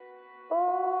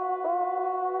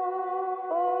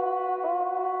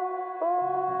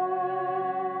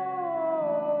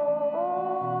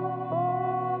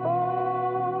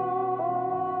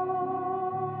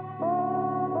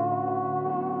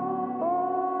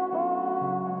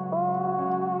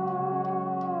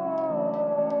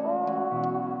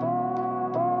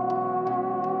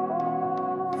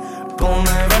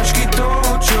plné váčky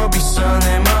toho, čo by sa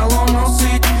nemalo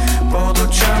nosiť. Pod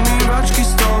očami váčky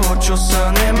z toho, čo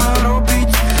sa nemá robiť.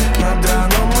 Nad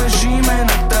ránom ležíme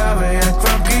na tráve, jak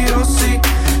kvapky rosy.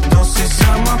 Kto si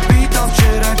sa ma pýtal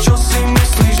včera, čo si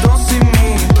myslíš, kto si my?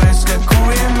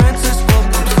 Preskakujeme cez pod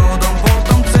chodom,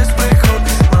 potom cez prechod.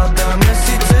 Hľadáme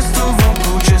si cestu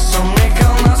vonku, že som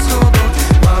nechal na schodoch.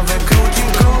 V hlave krútim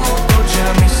kolo, toč ja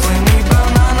myslím iba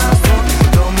na nás dvoch.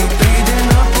 Kto mi príde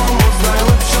na pomoc,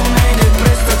 najlepšom nejde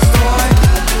prestať stoj.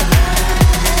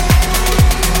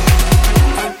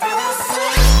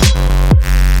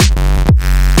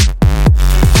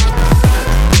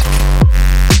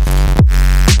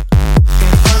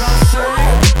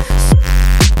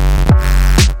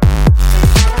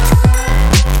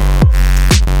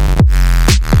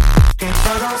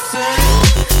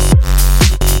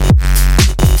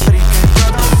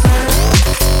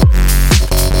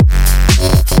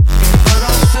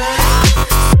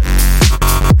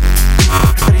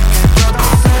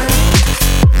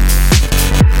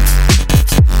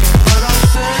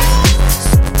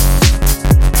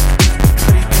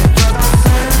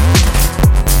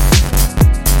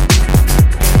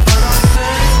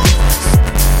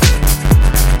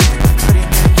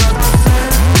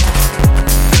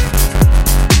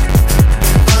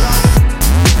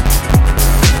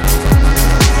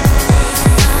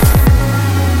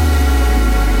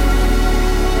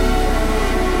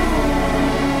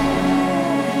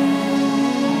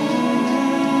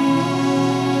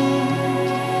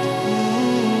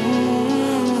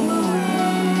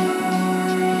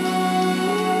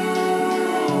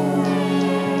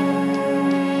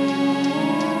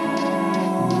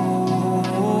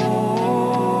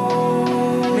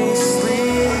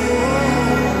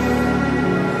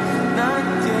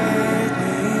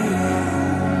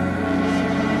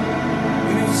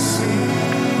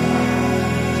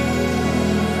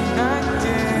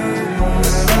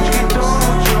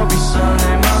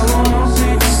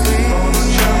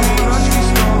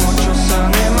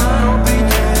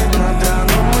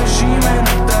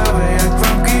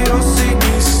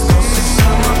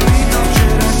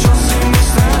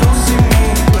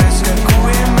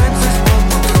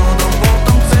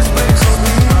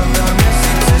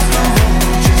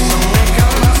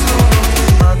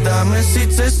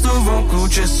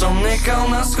 Kľúče som nechal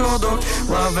na schodoch, v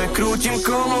hlave krútim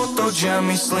kolo, toč ja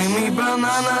myslím iba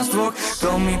na nás dvoch.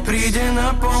 Kto mi príde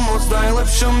na pomoc,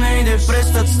 najlepšom nejde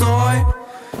prestať stoj.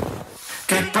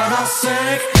 Keď padal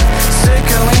sneh,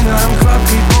 sekali nám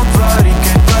kvapky po tvári.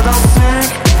 Keď padal sneh,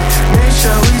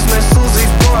 miešali sme slzy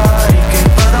v pohári. Keď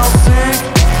padal sneh,